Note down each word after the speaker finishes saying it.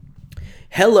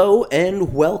Hello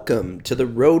and welcome to the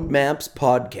Roadmaps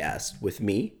podcast with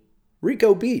me,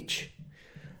 Rico Beach.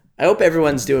 I hope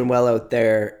everyone's doing well out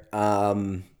there.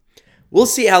 We'll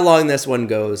see how long this one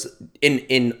goes.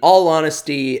 In all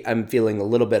honesty, I'm feeling a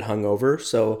little bit hungover,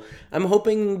 so I'm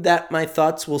hoping that my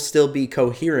thoughts will still be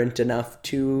coherent enough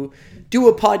to do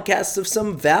a podcast of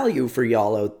some value for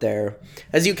y'all out there.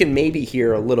 As you can maybe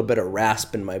hear a little bit of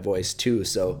rasp in my voice too,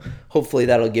 so hopefully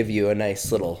that'll give you a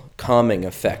nice little calming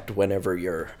effect whenever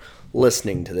you're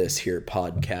listening to this here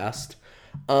podcast.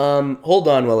 Hold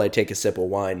on while I take a sip of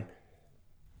wine.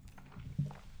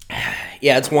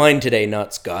 Yeah, it's wine today,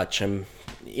 not scotch.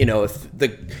 If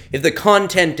the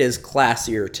content is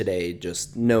classier today,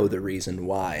 just know the reason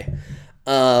why.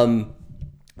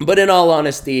 But in all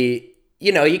honesty,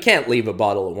 you can't leave a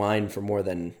bottle of wine for more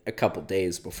than a couple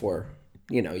days before,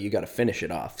 you got to finish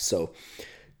it off. So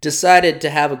decided to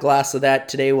have a glass of that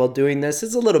today while doing this.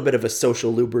 It's a little bit of a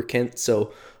social lubricant,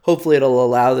 so hopefully it'll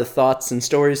allow the thoughts and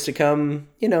stories to come,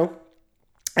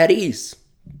 at ease.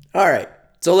 All right.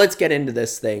 So let's get into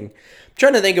this thing. I'm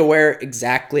trying to think of where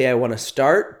exactly I want to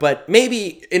start, but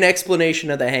maybe an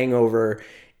explanation of the hangover.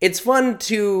 It's fun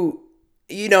to,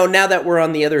 now that we're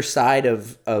on the other side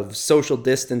of social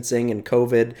distancing and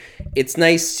COVID, it's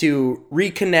nice to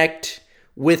reconnect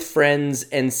with friends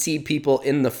and see people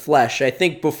in the flesh. I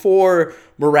think before,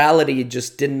 morality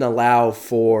just didn't allow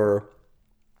for...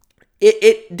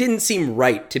 It didn't seem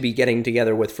right to be getting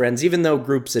together with friends, even though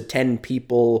groups of 10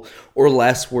 people or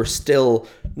less were still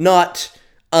not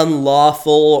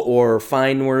unlawful or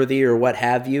fine-worthy or what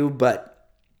have you, but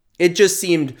it just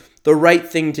seemed the right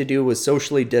thing to do was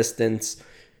socially distance,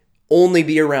 only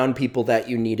be around people that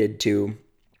you needed to.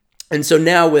 And so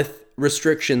now with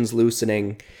restrictions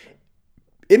loosening,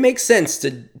 it makes sense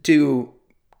to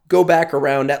go back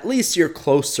around at least your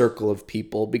close circle of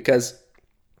people, because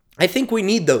I think we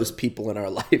need those people in our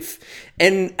life.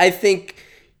 And I think,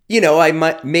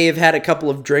 I may have had a couple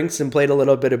of drinks and played a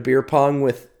little bit of beer pong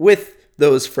with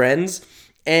those friends.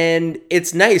 And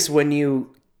it's nice when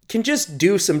you can just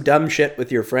do some dumb shit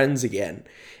with your friends again.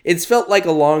 It's felt like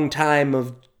a long time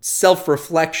of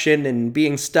self-reflection and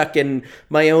being stuck in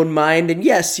my own mind. And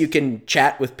yes, you can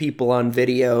chat with people on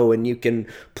video and you can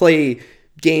play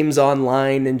games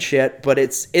online and shit, but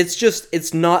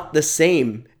it's not the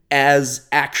same as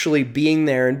actually being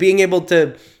there and being able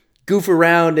to goof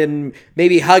around and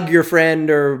maybe hug your friend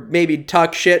or maybe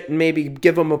talk shit and maybe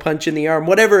give them a punch in the arm,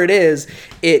 whatever it is.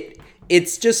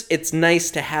 It's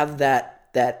nice to have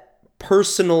that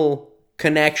personal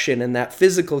connection and that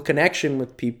physical connection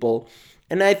with people.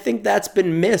 And I think that's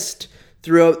been missed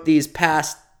throughout these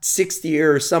past 60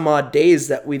 or some odd days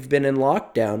that we've been in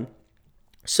lockdown.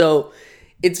 So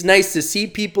it's nice to see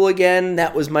people again.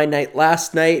 That was my night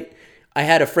last night. I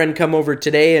had a friend come over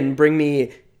today and bring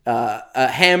me a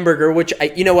hamburger, which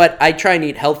I try and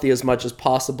eat healthy as much as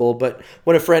possible. But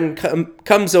when a friend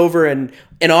comes over and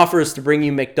offers to bring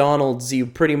you McDonald's, you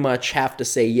pretty much have to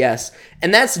say yes.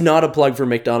 And that's not a plug for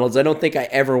McDonald's. I don't think I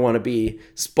ever want to be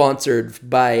sponsored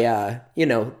by,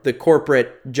 the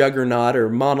corporate juggernaut or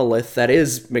monolith that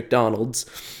is McDonald's.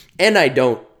 And I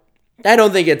don't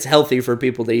think it's healthy for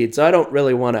people to eat. So I don't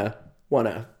really want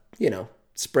to,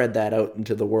 spread that out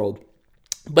into the world.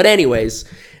 But anyways,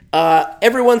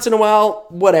 every once in a while,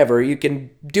 whatever, you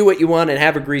can do what you want and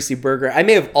have a greasy burger. I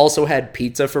may have also had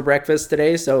pizza for breakfast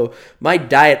today, so my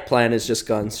diet plan has just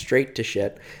gone straight to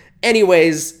shit.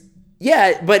 Anyways,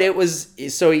 yeah, but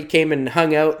so he came and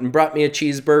hung out and brought me a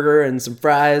cheeseburger and some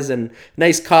fries and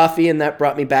nice coffee, and that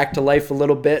brought me back to life a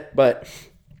little bit. But,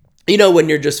 when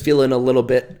you're just feeling a little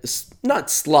bit,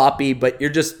 not sloppy, but you're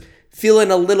just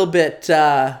feeling a little bit,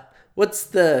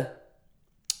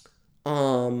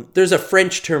 there's a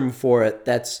French term for it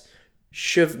that's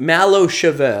mal aux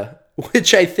cheveux,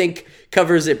 which I think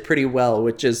covers it pretty well,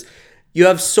 which is you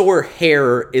have sore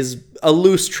hair is a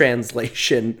loose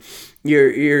translation.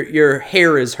 Your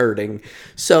hair is hurting.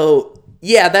 So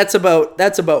yeah, that's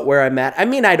about where I'm at. I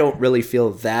mean, I don't really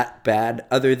feel that bad,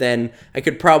 other than I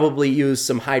could probably use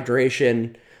some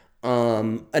hydration,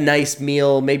 a nice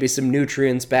meal, maybe some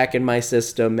nutrients back in my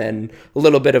system, and a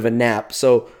little bit of a nap.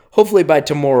 So hopefully by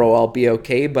tomorrow I'll be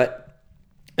okay, but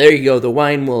there you go. The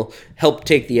wine will help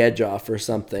take the edge off or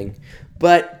something.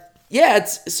 But yeah,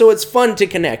 it's fun to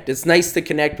connect. It's nice to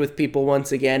connect with people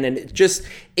once again, and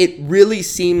it really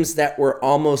seems that we're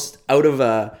almost out of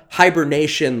a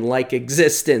hibernation-like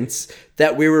existence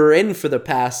that we were in for the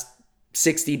past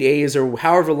 60 days or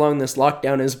however long this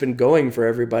lockdown has been going for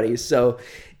everybody. So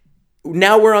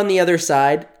now we're on the other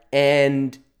side,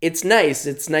 and it's nice.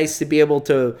 It's nice to be able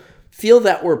to feel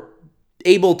that we're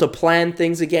able to plan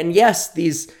things again. Yes,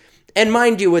 these And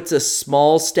mind you, it's a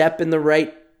small step in the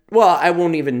right, well, I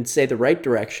won't even say the right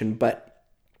direction, but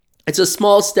it's a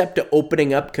small step to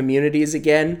opening up communities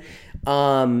again.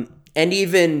 And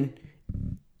even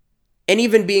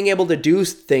being able to do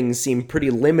things seem pretty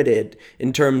limited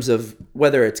in terms of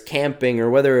whether it's camping or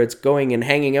whether it's going and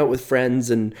hanging out with friends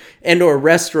and or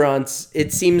restaurants.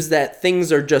 It seems that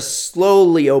things are just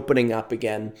slowly opening up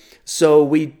again. So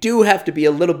we do have to be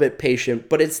a little bit patient,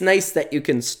 but it's nice that you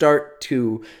can start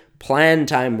to plan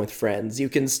time with friends. You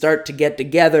can start to get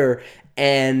together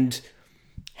and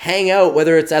hang out,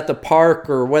 whether it's at the park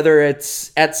or whether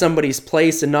it's at somebody's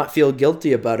place, and not feel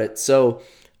guilty about it. So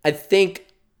I think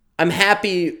I'm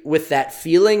happy with that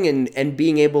feeling and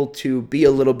being able to be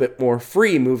a little bit more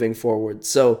free moving forward.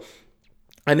 So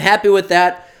I'm happy with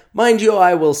that. Mind you,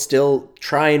 I will still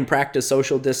try and practice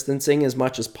social distancing as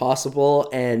much as possible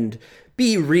and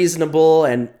be reasonable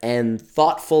and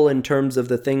thoughtful in terms of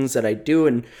the things that I do,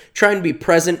 and try and be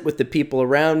present with the people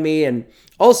around me and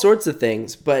all sorts of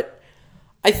things. But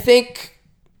I think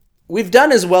we've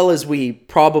done as well as we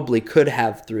probably could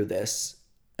have through this.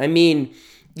 I mean,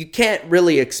 you can't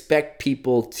really expect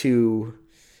people to,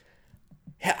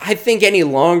 I think any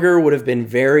longer would have been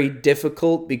very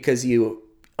difficult, because you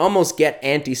almost get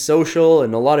antisocial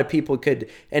and a lot of people could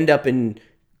end up in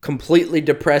completely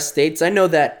depressed states. I know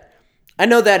that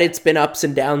it's been ups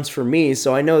and downs for me,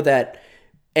 so I know that,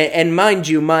 and mind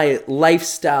you, my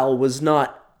lifestyle was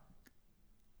not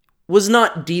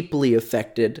deeply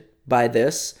affected by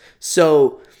this.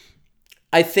 So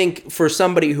I think for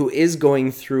somebody who is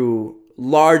going through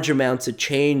large amounts of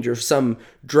change or some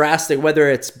drastic, whether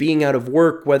it's being out of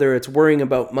work, whether it's worrying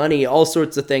about money, all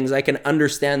sorts of things, I can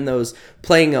understand those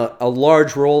playing a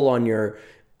large role on your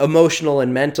emotional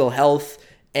and mental health,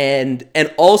 and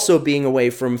also being away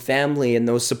from family and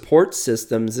those support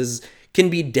systems can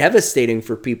be devastating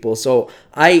for people. So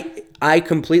I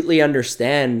completely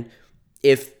understand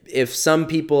if some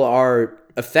people are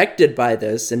affected by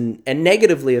this and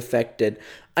negatively affected.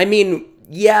 I mean,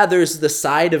 yeah, there's the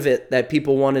side of it that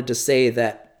people wanted to say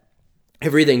that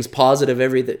everything's positive,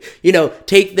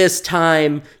 take this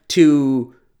time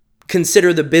to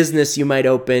consider the business you might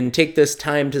open, take this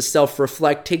time to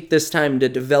self-reflect, take this time to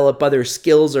develop other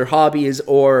skills or hobbies,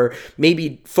 or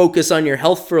maybe focus on your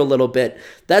health for a little bit.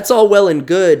 That's all well and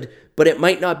good, but it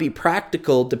might not be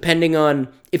practical depending on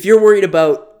if you're worried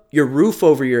about your roof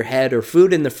over your head or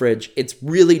food in the fridge. It's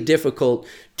really difficult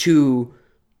to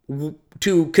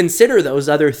consider those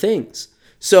other things.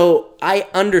 So I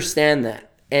understand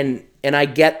that, and I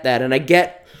get that, and I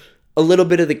get a little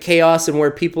bit of the chaos and where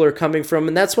people are coming from,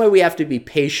 and that's why we have to be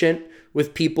patient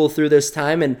with people through this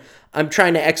time, and I'm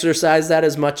trying to exercise that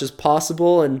as much as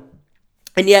possible, and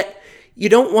yet you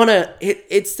don't want to,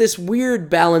 it's this weird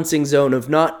balancing zone of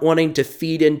not wanting to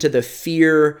feed into the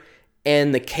fear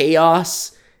and the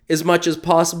chaos as much as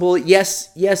possible. Yes,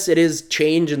 it is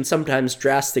change, and sometimes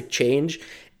drastic change,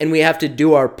 and we have to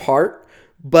do our part,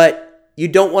 but you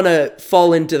don't want to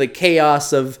fall into the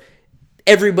chaos of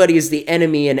everybody is the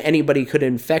enemy and anybody could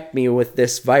infect me with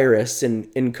this virus in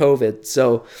COVID.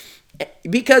 So,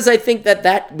 because I think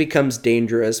that becomes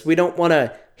dangerous. We don't want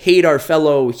to hate our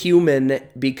fellow human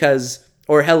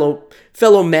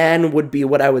fellow man would be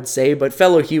what I would say, but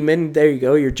fellow human, there you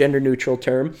go, your gender neutral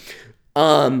term.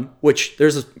 Which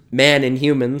there's a man and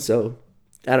human, so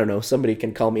I don't know, somebody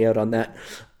can call me out on that.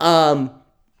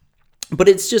 But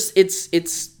it's just,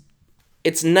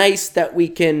 it's nice that we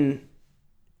can,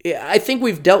 I think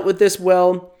we've dealt with this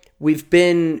well. We've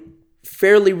been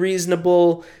fairly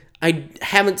reasonable. I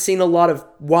haven't seen a lot of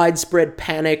widespread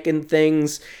panic and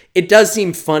things. It does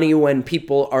seem funny when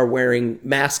people are wearing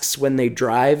masks when they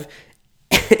drive.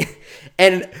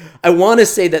 And I want to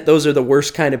say that those are the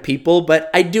worst kind of people, but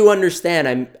I do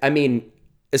understand. I mean,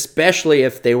 especially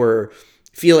if they were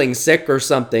feeling sick or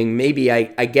something, maybe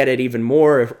I get it even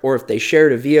more, or if they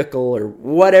shared a vehicle or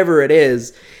whatever it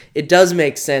is, it does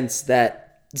make sense that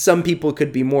some people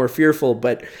could be more fearful.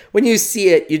 But when you see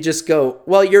it, you just go,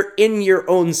 well, you're in your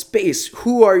own space.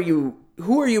 Who are you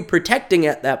protecting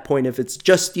at that point if it's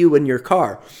just you and your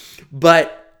car?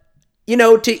 But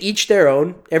to each their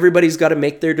own. Everybody's got to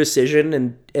make their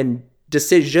decision and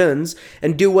decisions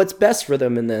and do what's best for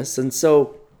them in this. And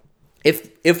so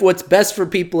if what's best for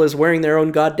people is wearing their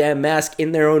own goddamn mask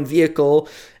in their own vehicle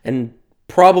and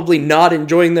probably not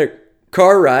enjoying their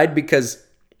car ride, because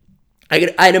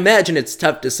I'd imagine it's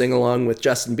tough to sing along with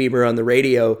Justin Bieber on the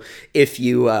radio if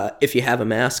you have a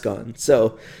mask on.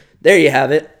 So there you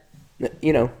have it.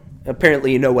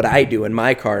 Apparently you know what I do in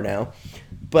my car now.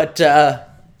 But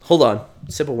hold on,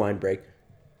 sip of wine break.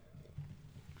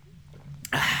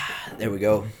 There we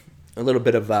go. a little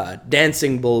bit of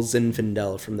Dancing Bull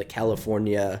Zinfandel from the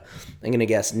California, I'm going to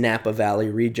guess, Napa Valley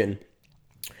region.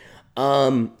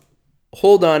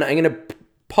 Hold on, I'm going to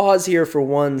pause here for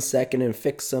 1 second and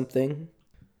fix something.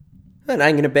 And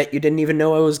I'm going to bet you didn't even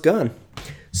know I was gone.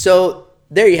 So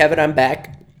there you have it, I'm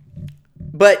back.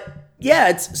 But yeah,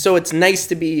 it's nice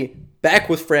to be back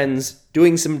with friends,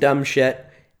 doing some dumb shit,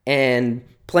 and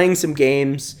playing some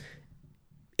games,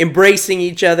 embracing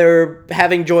each other,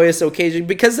 having joyous occasions,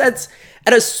 because that's,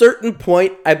 at a certain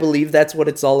point, I believe that's what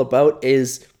it's all about,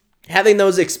 is having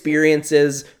those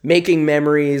experiences, making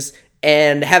memories,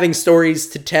 and having stories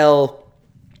to tell,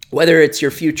 whether it's your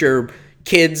future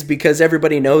kids, because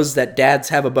everybody knows that dads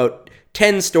have about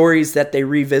 10 stories that they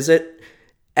revisit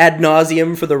ad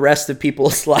nauseum for the rest of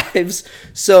people's lives.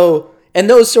 So, and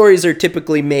those stories are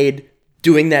typically made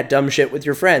doing that dumb shit with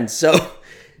your friends.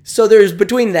 So there's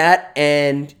between that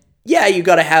and, yeah, you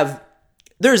got to have,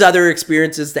 there's other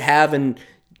experiences to have, and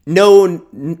no,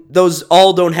 those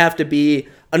all don't have to be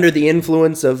under the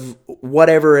influence of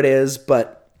whatever it is,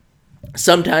 but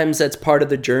sometimes that's part of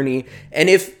the journey. And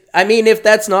if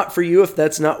that's not for you, if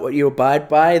that's not what you abide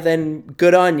by, then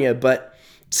good on you. But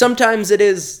sometimes it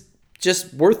is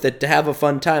just worth it to have a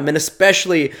fun time. And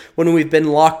especially when we've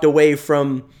been locked away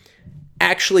from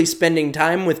actually spending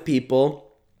time with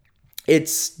people,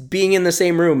 it's being in the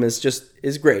same room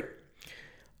is great.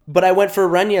 But I went for a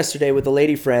run yesterday with a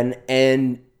lady friend,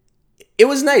 and it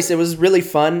was nice. It was really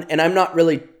fun. And I'm not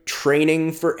really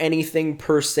training for anything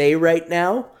per se right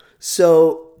now.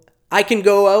 So I can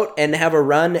go out and have a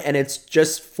run, and it's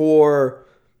just for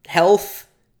health,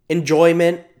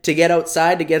 enjoyment, to get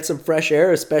outside, to get some fresh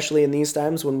air, especially in these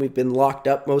times when we've been locked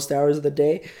up most hours of the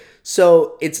day.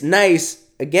 So it's nice,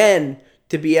 again,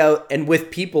 to be out and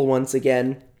with people once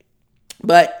again.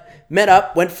 But met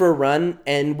up, went for a run,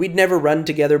 and we'd never run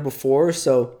together before,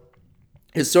 so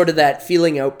it's sort of that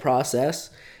feeling out process.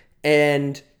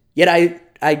 And yet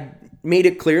I made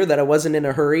it clear that I wasn't in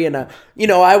a hurry, and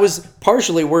I was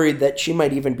partially worried that she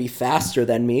might even be faster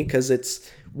than me, because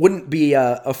it wouldn't be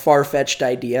a far-fetched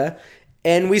idea.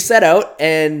 And we set out,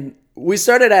 and we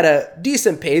started at a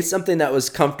decent pace, something that was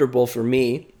comfortable for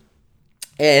me.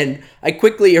 And I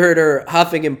quickly heard her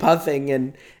huffing and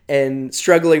puffing and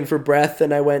struggling for breath.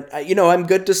 And I went, I'm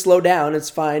good to slow down.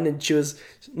 It's fine. And she was,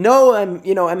 no,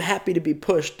 I'm happy to be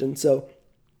pushed. And so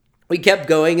we kept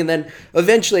going. And then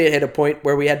eventually it hit a point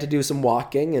where we had to do some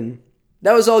walking, and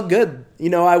that was all good.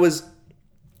 I was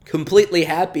completely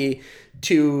happy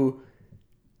to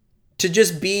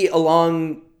just be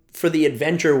along for the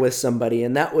adventure with somebody,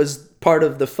 and that was part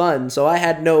of the fun. So I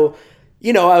had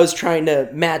I was trying to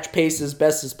match pace as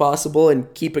best as possible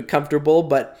and keep it comfortable,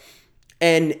 but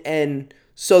and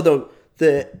so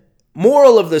the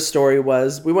moral of the story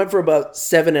was we went for about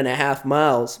 7.5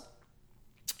 miles,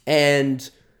 and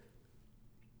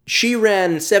she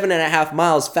ran 7.5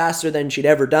 miles faster than she'd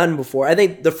ever done before. I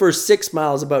think the first 6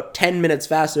 miles about 10 minutes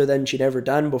faster than she'd ever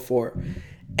done before.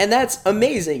 And that's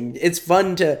amazing. It's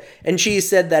fun and she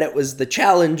said that it was the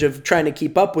challenge of trying to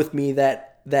keep up with me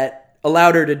that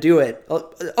allowed her to do it,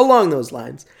 along those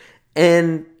lines.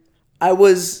 And I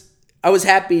was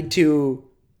happy to,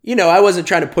 I wasn't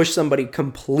trying to push somebody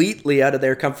completely out of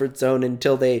their comfort zone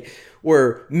until they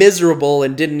were miserable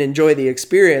and didn't enjoy the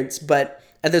experience. But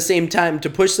at the same time, to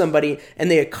push somebody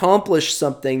and they accomplish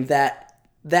something that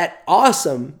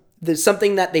awesome, there's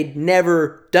something that they'd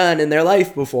never done in their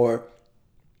life before,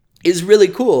 is really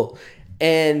cool.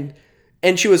 And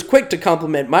she was quick to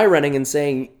compliment my running and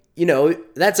saying,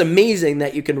 that's amazing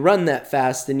that you can run that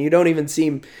fast and you don't even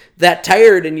seem that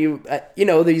tired, and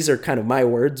these are kind of my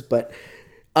words, but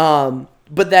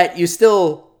that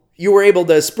you were able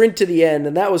to sprint to the end,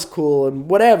 and that was cool, and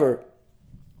whatever.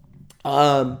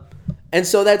 And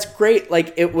so that's great.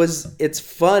 Like, it's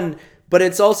fun, but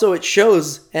it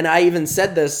shows, and I even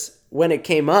said this when it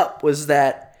came up, was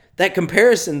that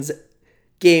comparisons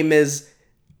game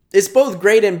it's both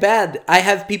great and bad. I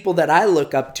have people that I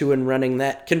look up to in running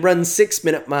that can run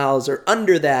 6-minute miles or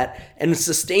under that and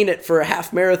sustain it for a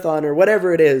half marathon or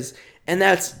whatever it is. And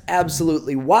that's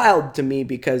absolutely wild to me,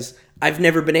 because I've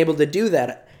never been able to do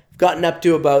that. I've gotten up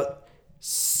to about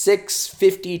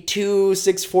 6:52,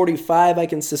 6:45 I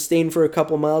can sustain for a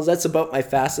couple miles. That's about my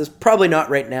fastest. Probably not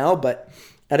right now, but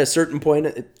at a certain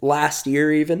point last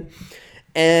year even.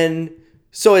 And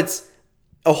so it's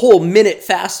a whole minute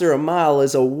faster a mile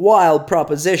is a wild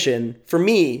proposition for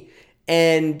me.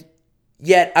 And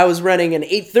yet I was running an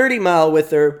 8:30 mile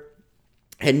with her,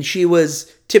 and she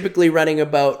was typically running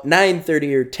about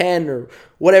 9:30 or 10 or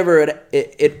whatever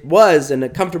it was, in a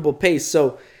comfortable pace.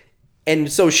 So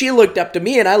she looked up to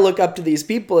me, and I look up to these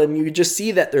people, and you just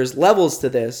see that there's levels to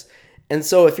this. And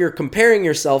so if you're comparing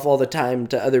yourself all the time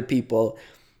to other people,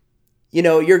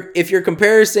 if you're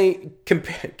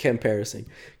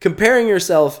comparing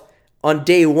yourself on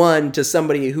day one to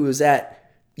somebody who is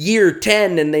at year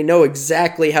 10 and they know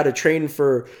exactly how to train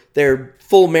for their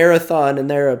full marathon and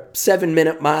they're a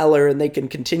 7-minute miler and they can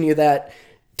continue that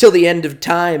till the end of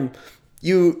time,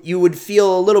 you would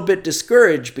feel a little bit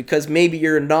discouraged because maybe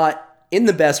you're not in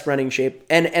the best running shape.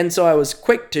 And so I was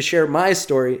quick to share my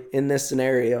story in this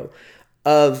scenario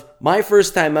of my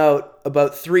first time out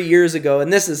about 3 years ago.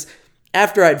 And this is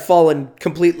after I'd fallen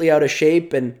completely out of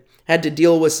shape and had to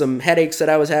deal with some headaches that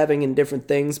I was having and different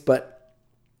things. But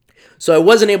so I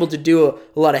wasn't able to do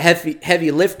a lot of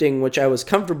heavy lifting, which I was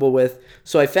comfortable with.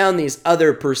 So I found these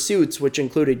other pursuits, which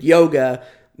included yoga,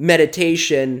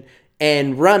 meditation,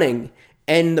 and running.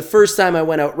 And the first time I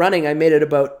went out running, I made it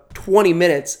about 20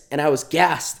 minutes and I was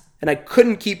gassed and I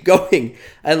couldn't keep going.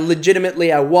 I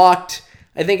walked.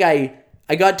 I think I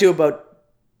got to about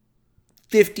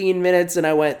 15 minutes and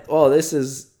I went, oh, this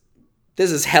is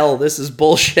hell. This is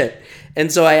bullshit.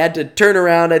 And so I had to turn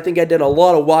around. I think I did a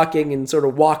lot of walking and sort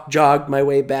of jogged my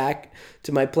way back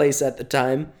to my place at the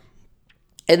time.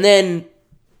 And then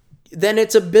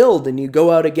it's a build and you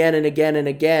go out again and again and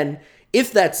again.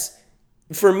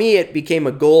 For me, it became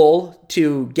a goal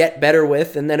to get better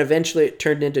with, and then eventually it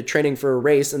turned into training for a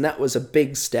race, and that was a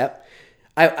big step.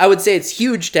 I would say it's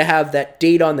huge to have that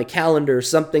date on the calendar,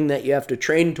 something that you have to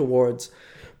train towards.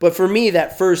 But for me, the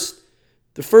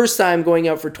first time going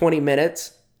out for 20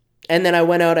 minutes, and then I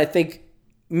went out, I think,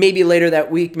 maybe later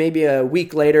that week, maybe a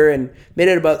week later, and made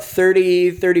it about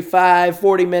 30, 35,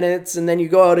 40 minutes, and then you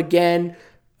go out again.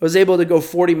 I was able to go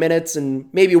 40 minutes and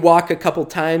maybe walk a couple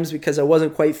times because I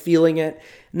wasn't quite feeling it.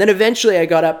 And then eventually I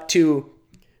got up to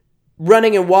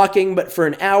running and walking, but for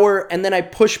an hour. And then I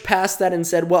pushed past that and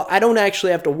said, well, I don't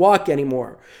actually have to walk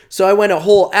anymore. So I went a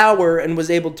whole hour and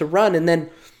was able to run. And then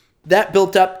that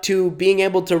built up to being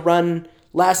able to run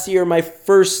last year, my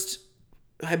first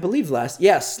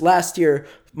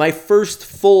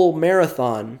full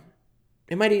marathon.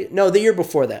 The year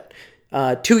before that,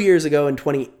 2 years ago in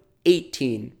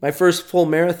 2018, my first full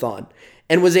marathon,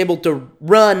 and was able to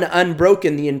run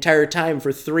unbroken the entire time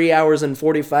for 3 hours and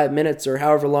 45 minutes or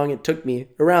however long it took me,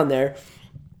 around there.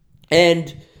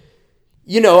 And,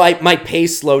 my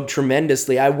pace slowed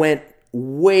tremendously. I went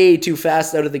way too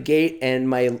fast out of the gate and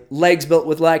my legs built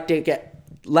with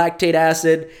lactate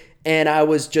acid. And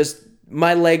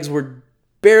my legs were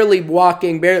barely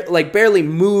walking, barely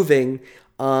moving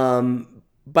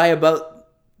by about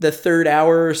the third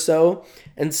hour or so.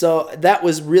 And so that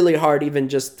was really hard, even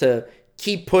just to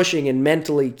keep pushing and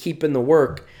mentally keep in the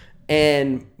work.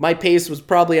 And my pace was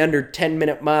probably under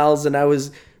 10-minute miles and I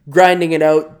was grinding it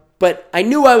out. But I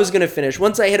knew I was going to finish.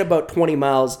 Once I hit about 20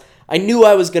 miles, I knew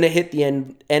I was going to hit the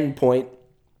end point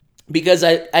because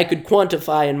I could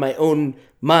quantify in my own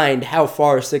mind how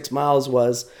far 6 miles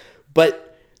was.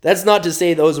 But that's not to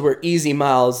say those were easy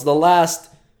miles. The last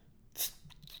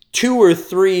 2 or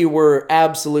 3 were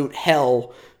absolute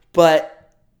hell. But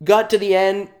got to the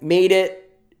end, made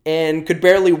it, and could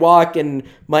barely walk, and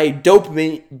my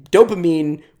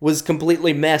dopamine was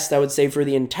completely messed, I would say, for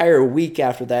the entire week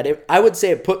after that. I would say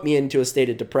it put me into a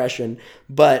state of depression,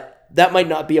 but that might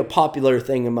not be a popular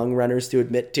thing among runners to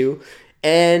admit to.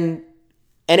 And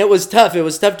it was tough. It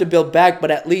was tough to build back,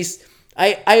 but at least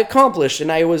I accomplished,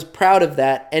 and I was proud of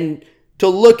that. And to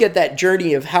look at that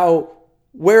journey of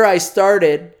where I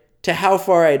started to how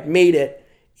far I'd made it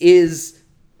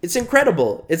it's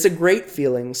incredible. It's a great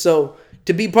feeling. So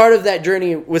to be part of that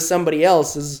journey with somebody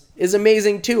else is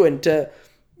amazing too. And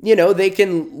they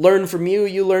can learn from you,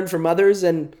 you learn from others.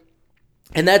 And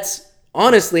that's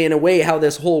honestly, in a way, how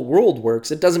this whole world works.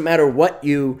 It doesn't matter what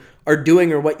you are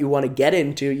doing or what you want to get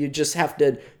into. You just have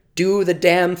to do the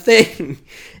damn thing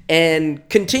and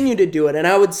continue to do it. And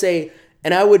I would say,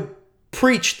 and I would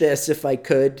preach this if I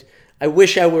could. I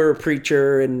wish I were a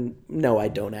preacher, and no, I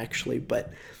don't actually,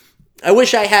 but I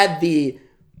wish I had the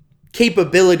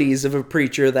capabilities of a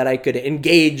preacher, that I could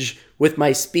engage with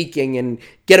my speaking and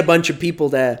get a bunch of people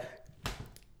to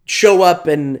show up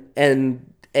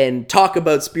and talk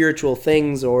about spiritual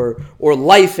things or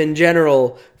life in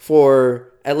general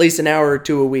for at least an hour or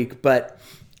two a week. But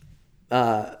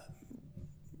I'm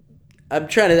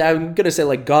going to say,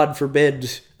 like, God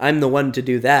forbid I'm the one to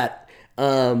do that.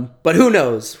 But who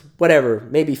knows? Whatever.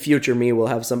 Maybe future me will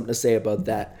have something to say about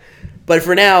that. But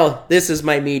for now, this is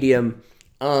my medium.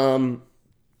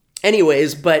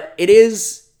 Anyways, but it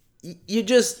is,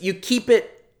 you keep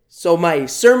it. So my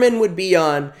sermon would be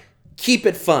on keep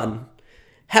it fun.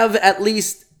 Have at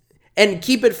least, and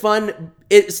keep it fun.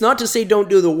 It's not to say don't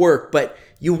do the work, but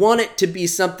you want it to be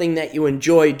something that you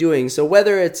enjoy doing. So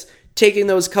whether it's taking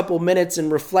those couple minutes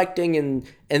and reflecting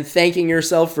and thanking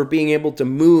yourself for being able to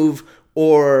move,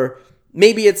 or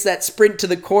maybe it's that sprint to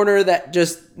the corner that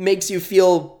just makes you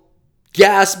feel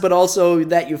gas, but also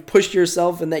that you've pushed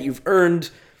yourself and that you've earned.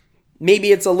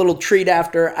 Maybe it's a little treat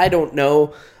after. I don't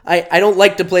know. I don't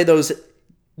like to play those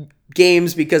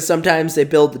games because sometimes they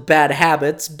build bad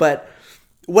habits, but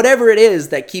whatever it is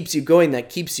that keeps you going, that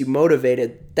keeps you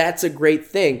motivated, that's a great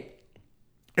thing.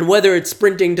 And whether it's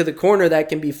sprinting to the corner, that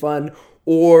can be fun,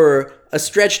 or a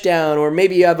stretch down, or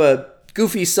maybe you have a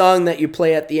goofy song that you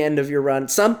play at the end of your run,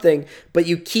 something, but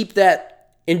you keep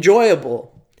that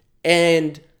enjoyable.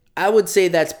 And I would say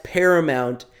that's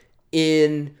paramount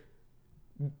in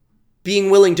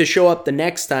being willing to show up the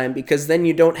next time, because then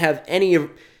you don't have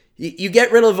you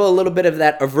get rid of a little bit of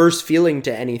that averse feeling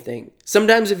to anything.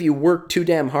 Sometimes if you work too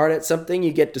damn hard at something,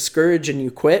 you get discouraged and you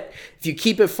quit. If you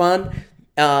keep it fun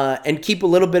and keep a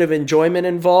little bit of enjoyment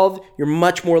involved, you're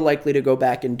much more likely to go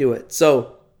back and do it.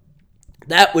 So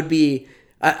that would be,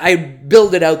 I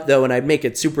build it out though, and I'd make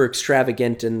it super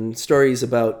extravagant and stories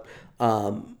about,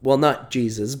 well, not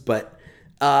Jesus, but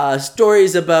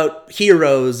stories about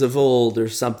heroes of old or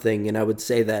something. And I would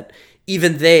say that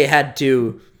even they had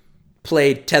to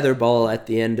play tetherball at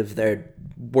the end of their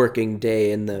working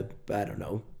day in the, I don't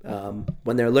know,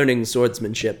 when they're learning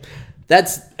swordsmanship.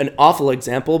 That's an awful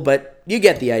example, but you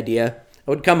get the idea.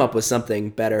 I would come up with something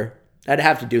better. I'd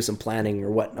have to do some planning or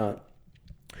whatnot.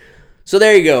 So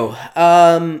there you go.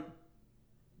 I'm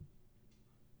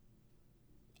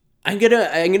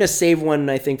gonna save one,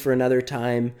 I think, for another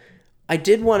time. I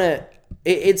did want to.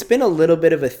 It's been a little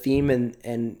bit of a theme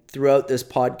and throughout this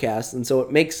podcast, and so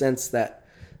it makes sense that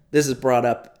this is brought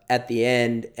up at the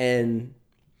end, and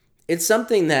it's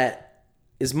something that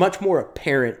is much more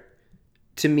apparent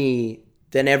to me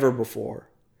than ever before.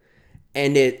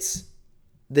 And it's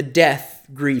the death,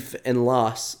 grief, and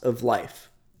loss of life.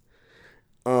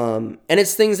 And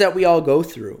it's things that we all go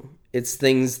through. It's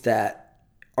things that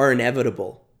are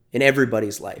inevitable in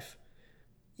everybody's life.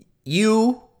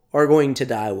 You are going to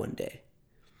die one day.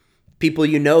 People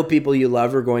you know, people you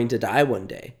love are going to die one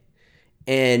day.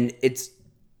 And it's,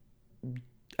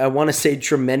 I want to say,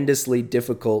 tremendously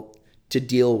difficult to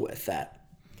deal with that.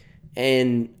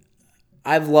 And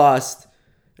I've lost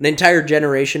an entire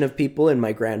generation of people in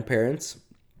my grandparents,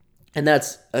 and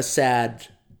that's a sad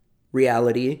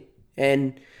reality.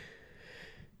 And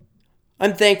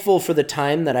I'm thankful for the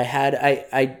time that I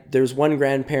had. There's one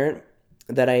grandparent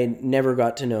that I never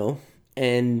got to know,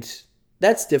 and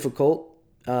that's difficult.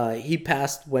 He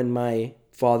passed when my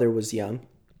father was young,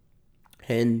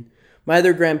 and my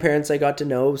other grandparents I got to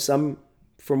know, some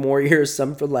for more years,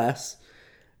 some for less.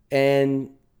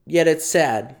 And yet it's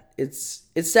sad. It's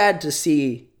sad to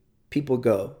see people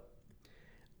go.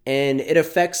 And it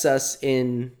affects us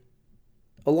in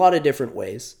a lot of different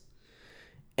ways.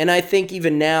 And I think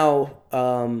even now,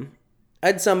 I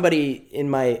had somebody in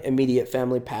my immediate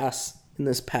family pass in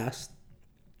this past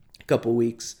couple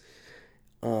weeks.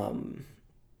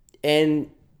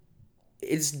 And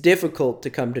it's difficult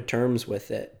to come to terms with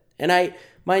it. And I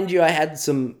had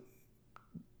some,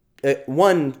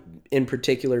 one in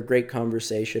particular great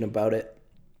conversation about it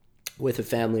with a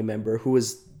family member who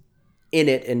was in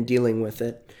it and dealing with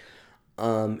it,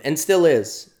 and still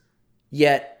is.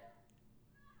 Yet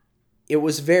it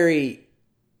was very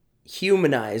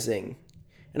humanizing.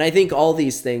 And I think all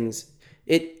these things,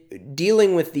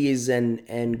 dealing with these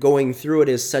and going through it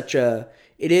is such a,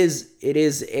 it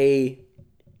is a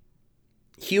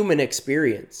human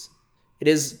experience. It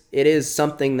is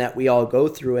something that we all go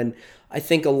through, and I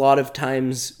think a lot of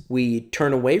times we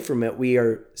turn away from it. We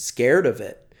are scared of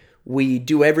it. We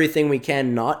do everything we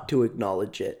can not to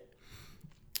acknowledge it.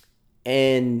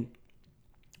 And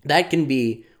that can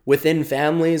be within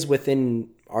families, within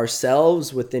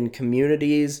ourselves, within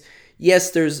communities.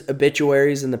 Yes, there's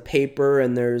obituaries in the paper,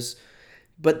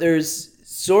 but there's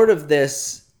sort of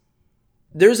this,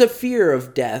 there's a fear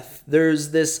of death.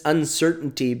 There's this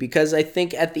uncertainty, because I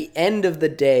think at the end of the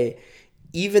day,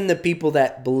 even the people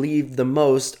that believe the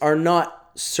most are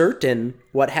not certain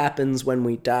what happens when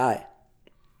we die.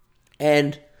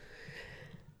 And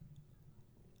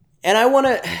I want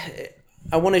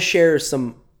to share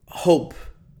some hope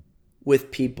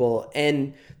with people.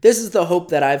 And this is the hope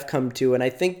that I've come to, and I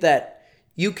think that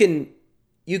you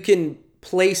can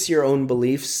place your own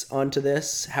beliefs onto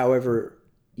this however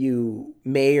you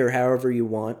may or however you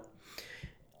want.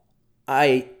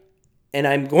 I'm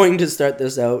going to start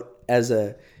this out as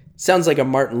sounds like a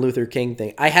Martin Luther King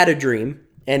thing. I had a dream,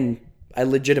 and I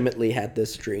legitimately had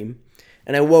this dream,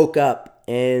 and I woke up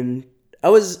and I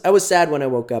was sad when I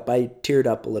woke up. I teared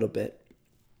up a little bit.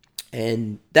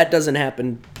 And that doesn't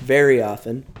happen very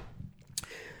often.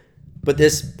 But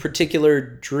this particular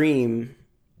dream,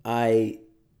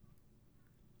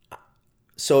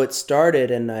 so it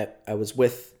started, and I was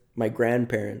with my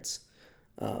grandparents.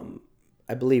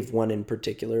 I believe one in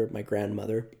particular, my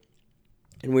grandmother.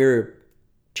 And we were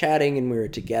chatting and we were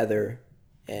together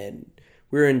and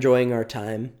we were enjoying our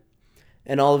time.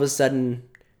 And all of a sudden,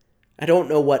 I don't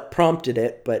know what prompted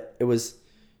it, but it was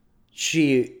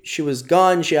she was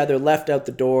gone. She either left out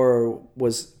the door or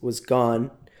was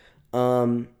gone.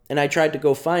 And I tried to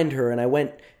go find her, and I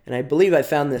went, and I believe I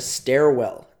found this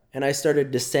stairwell, and I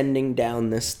started descending down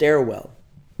this stairwell.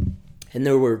 And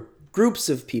there were groups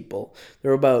of people.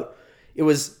 There were about, it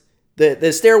was,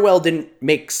 the stairwell didn't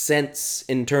make sense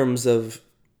in terms of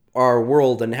our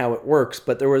world and how it works,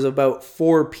 but there was about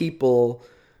 4 people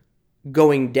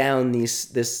going down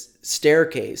this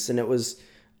staircase, and it was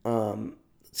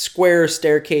square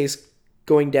staircase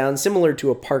going down, similar to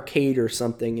a parkade or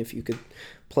something, if you could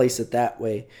place it that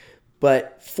way.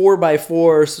 But 4 by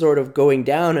 4 sort of going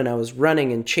down, and I was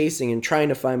running and chasing and trying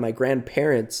to find my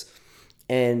grandparents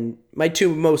and my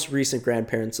 2 most recent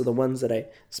grandparents, so the ones that I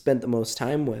spent the most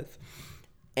time with.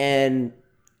 And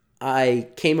I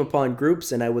came upon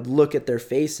groups, and I would look at their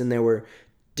face, and they were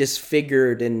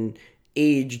disfigured and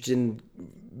aged and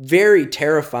very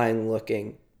terrifying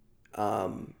looking.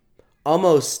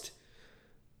 Almost,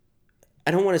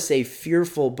 I don't want to say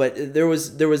fearful, but there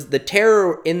was the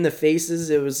terror in the faces.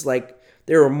 It was like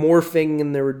they were morphing,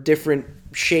 and there were different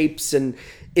shapes, and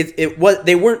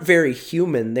they weren't very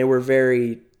human. They were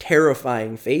very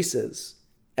terrifying faces,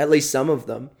 at least some of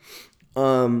them.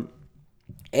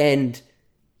 And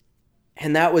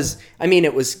that was, I mean,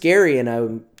 it was scary, and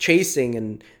I'm chasing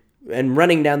and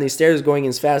running down these stairs, going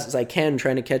as fast as I can,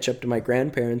 trying to catch up to my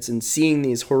grandparents, and seeing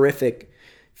these horrific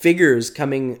figures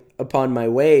coming upon my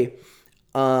way.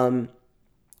 And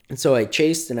so I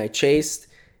chased, and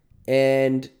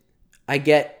I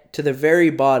get to the very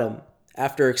bottom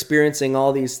after experiencing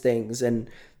all these things, and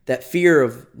that fear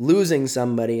of losing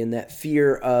somebody, and that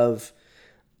fear of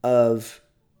the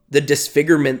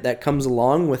disfigurement that comes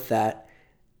along with that.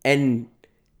 And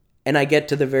I get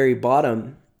to the very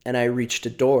bottom, and I reached a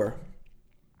door,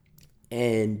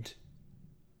 and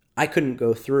I couldn't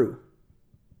go through.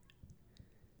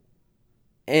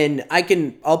 And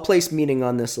I'll place meaning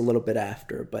on this a little bit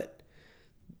after, but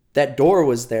that door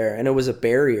was there, and it was a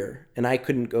barrier, and I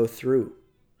couldn't go through.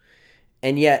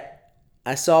 And yet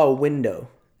I saw a window,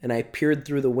 and I peered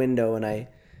through the window, and I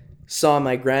saw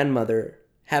my grandmother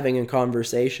having a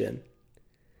conversation.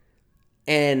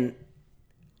 And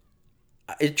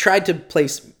I tried to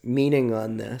place meaning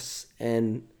on this,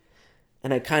 and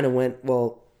I kind of went,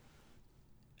 well,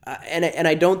 and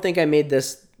I don't think I made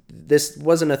this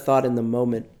wasn't a thought in the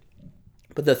moment,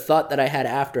 but the thought that I had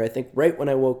after, I think right when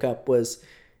I woke up, was,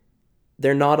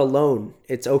 they're not alone.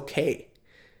 It's okay.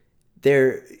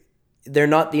 They're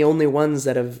not the only ones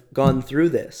that have gone through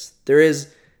this.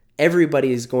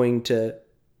 Everybody's going to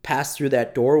pass through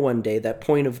that door one day, that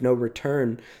point of no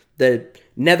return, the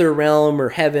nether realm or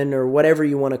heaven or whatever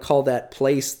you want to call that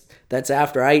place that's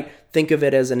after. I think of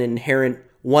it as an inherent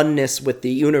oneness with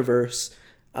the universe.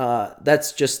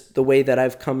 That's just the way that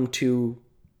I've come to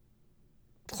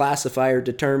classify or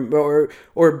determine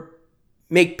or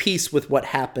make peace with what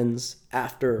happens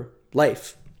after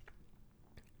life.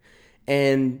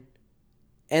 And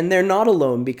they're not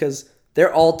alone, because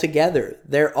they're all together.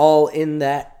 They're all in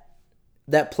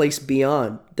that place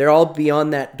beyond. They're all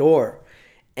beyond that door.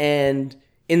 And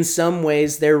in some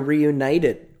ways, they're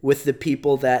reunited with the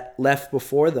people that left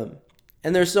before them.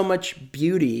 And there's so much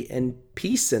beauty and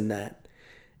peace in that.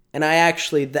 And I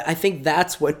think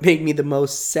that's what made me the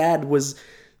most sad, was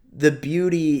the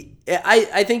beauty.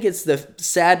 I think it's the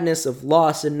sadness of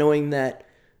loss, and knowing that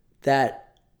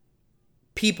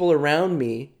people around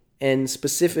me, and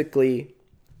specifically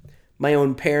my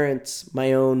own parents,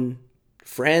 my own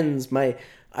friends,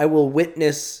 I will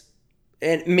witness,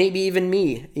 and maybe even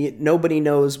me, nobody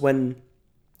knows when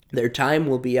their time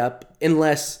will be up,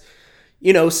 unless,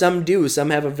 some do. Some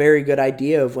have a very good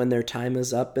idea of when their time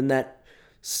is up, and that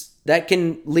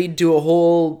can lead to a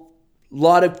whole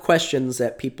lot of questions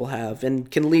that people have,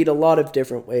 and can lead a lot of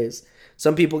different ways.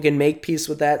 Some people can make peace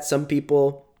with that. Some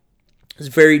people, it's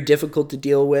very difficult to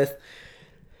deal with.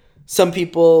 Some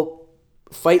people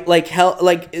fight like hell,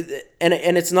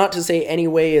 and it's not to say any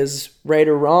way is right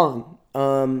or wrong.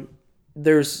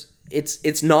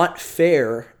 It's not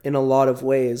fair in a lot of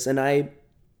ways, and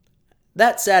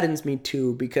that saddens me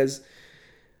too, because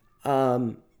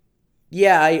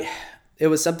it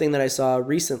was something that I saw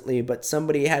recently, but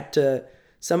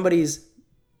somebody's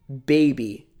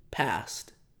baby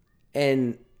passed,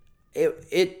 and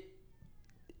it's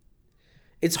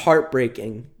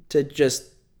heartbreaking to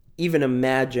just even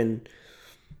imagine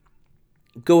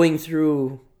going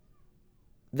through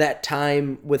that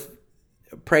time with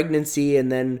pregnancy,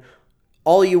 and then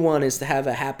all you want is to have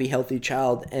a happy, healthy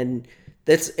child, and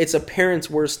it's a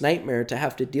parent's worst nightmare to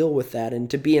have to deal with that, and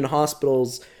to be in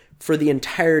hospitals for the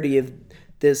entirety of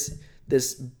this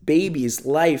baby's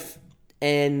life,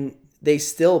 and they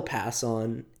still pass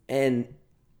on. And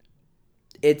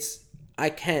I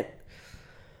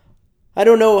don't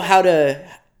even know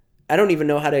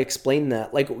how to explain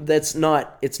that. Like, it's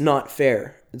not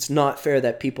fair. It's not fair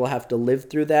that people have to live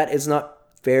through that. It's not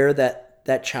fair that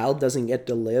that child doesn't get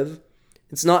to live.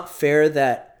 It's not fair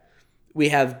that we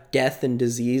have death and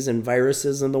disease and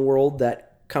viruses in the world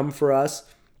that come for us.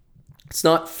 It's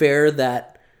not fair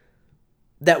that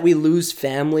we lose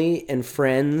family and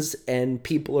friends and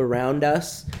people around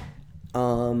us.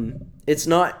 It's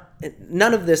not,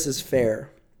 none of this is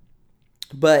fair.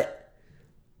 But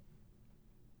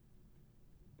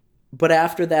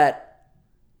after that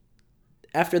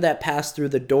pass through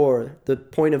the door, the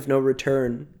point of no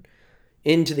return,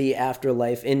 into the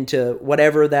afterlife, into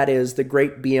whatever that is, the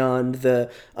great beyond,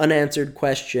 the unanswered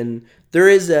question, there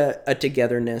is a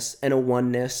togetherness and a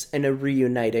oneness and a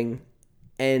reuniting,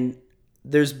 and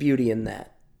there's beauty in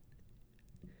that.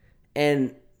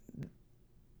 And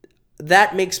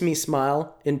that makes me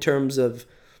smile in terms of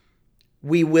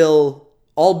we will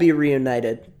all be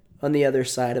reunited on the other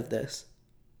side of this.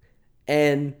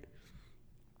 And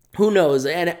who knows?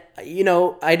 And,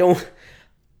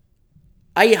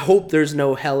 I hope there's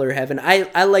no hell or heaven.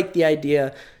 I like the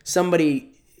idea.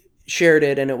 Somebody shared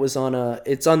it, and it's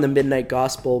on the Midnight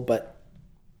Gospel, but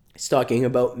it's talking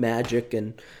about magic,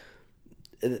 and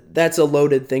that's a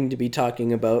loaded thing to be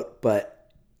talking about,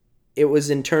 but it was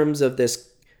in terms of this,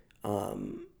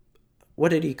 what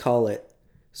did he call it?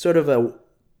 Sort of a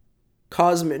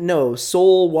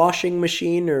soul washing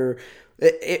machine, or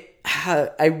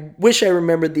I wish I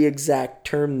remembered the exact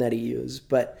term that he used,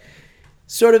 but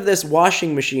sort of this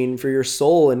washing machine for your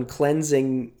soul and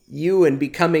cleansing you and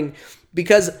becoming,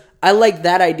 because I like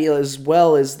that idea as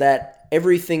well, is that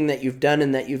everything that you've done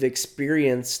and that you've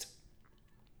experienced,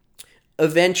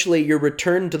 eventually you're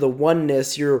returned to the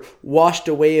oneness, you're washed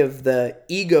away of the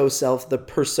ego self, the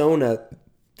persona,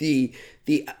 the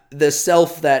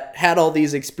self that had all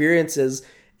these experiences,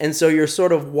 and so you're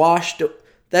sort of washed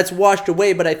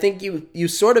away, but I think you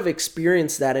sort of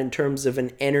experience that in terms of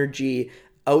an energy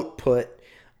output.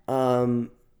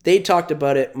 They talked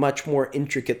about it much more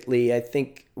intricately. I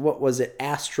think, what was it,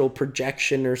 astral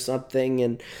projection or something,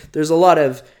 and there's a lot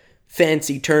of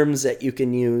fancy terms that you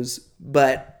can use,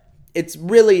 but it's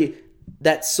really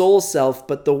that soul self,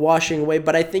 but the washing away.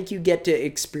 But I think you get to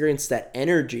experience that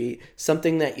energy,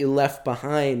 something that you left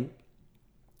behind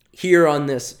here on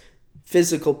this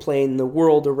physical plane, the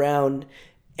world around.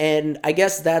 And I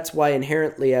guess that's why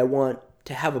inherently I want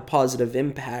to have a positive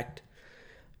impact,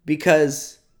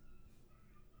 because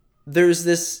there's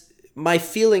this, my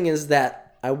feeling is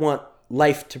that I want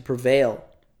life to prevail.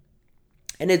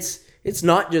 And it's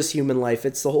not just human life,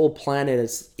 it's the whole planet,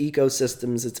 it's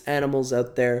ecosystems, it's animals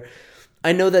out there.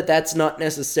 I know that that's not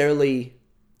necessarily,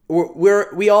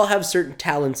 we all have certain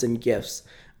talents and gifts.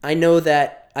 I know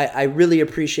that I really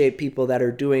appreciate people that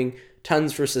are doing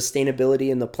tons for sustainability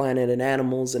in the planet and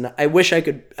animals, and I wish I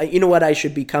could, I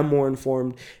should become more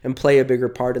informed and play a bigger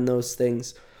part in those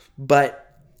things. But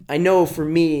I know for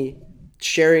me,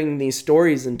 sharing these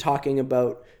stories and talking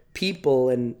about people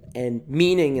and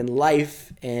meaning and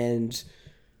life and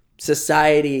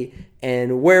society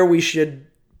and where we should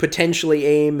potentially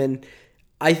aim, and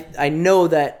I know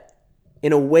that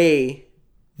in a way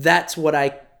that's what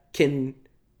I'm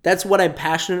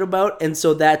passionate about, and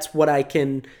so that's what I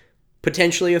can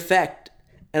potentially affect,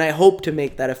 and I hope to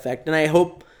make that effect, and I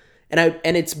hope,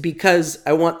 and it's because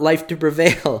I want life to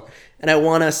prevail, and I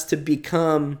want us to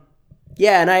become,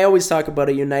 and I always talk about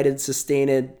a united,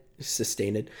 sustainable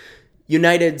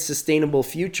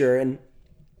future, and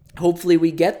hopefully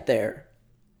we get there,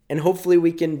 and hopefully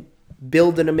we can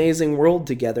build an amazing world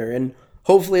together, and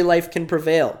hopefully life can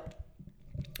prevail.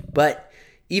 But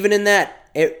even in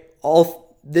that,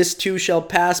 all this too shall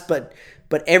pass, but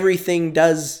everything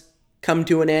does come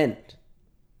to an end.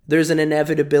 There's an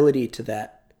inevitability to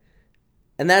that.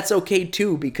 And that's okay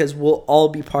too, because we'll all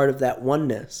be part of that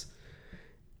oneness.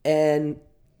 And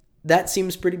that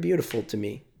seems pretty beautiful to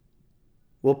me.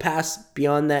 We'll pass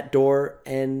beyond that door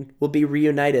and we'll be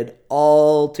reunited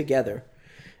all together.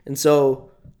 And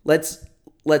so let's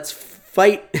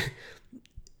fight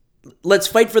let's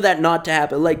fight for that not to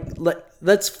happen. Like,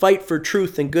 let's fight for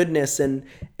truth and goodness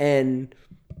and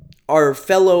our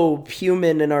fellow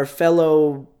human and our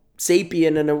fellow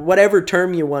sapien and whatever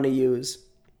term you want to use.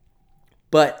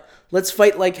 But let's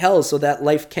fight like hell so that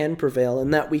life can prevail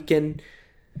and that we can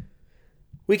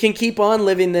keep on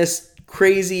living this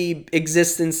crazy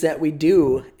existence that we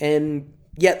do, and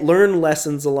yet learn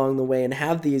lessons along the way and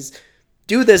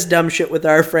do this dumb shit with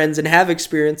our friends and have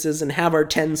experiences and have our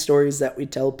 10 stories that we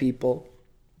tell people.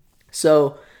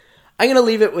 So I'm going to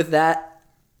leave it with that.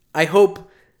 I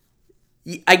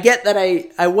get that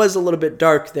I was a little bit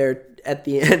dark there at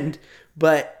the end,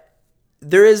 but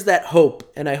there is that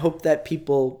hope, and I hope that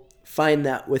people find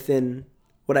that within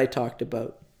what I talked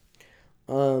about.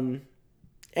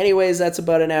 Anyways, that's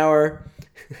about an hour.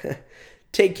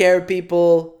 Take care,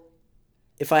 people.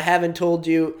 If I haven't told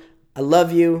you, I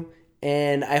love you,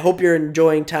 and I hope you're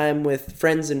enjoying time with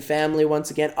friends and family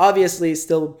once again. Obviously,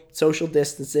 still social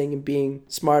distancing and being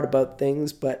smart about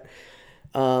things, but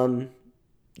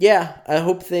yeah, I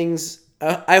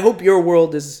hope your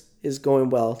world is going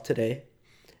well today.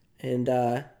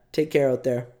 And take care out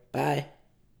there. Bye.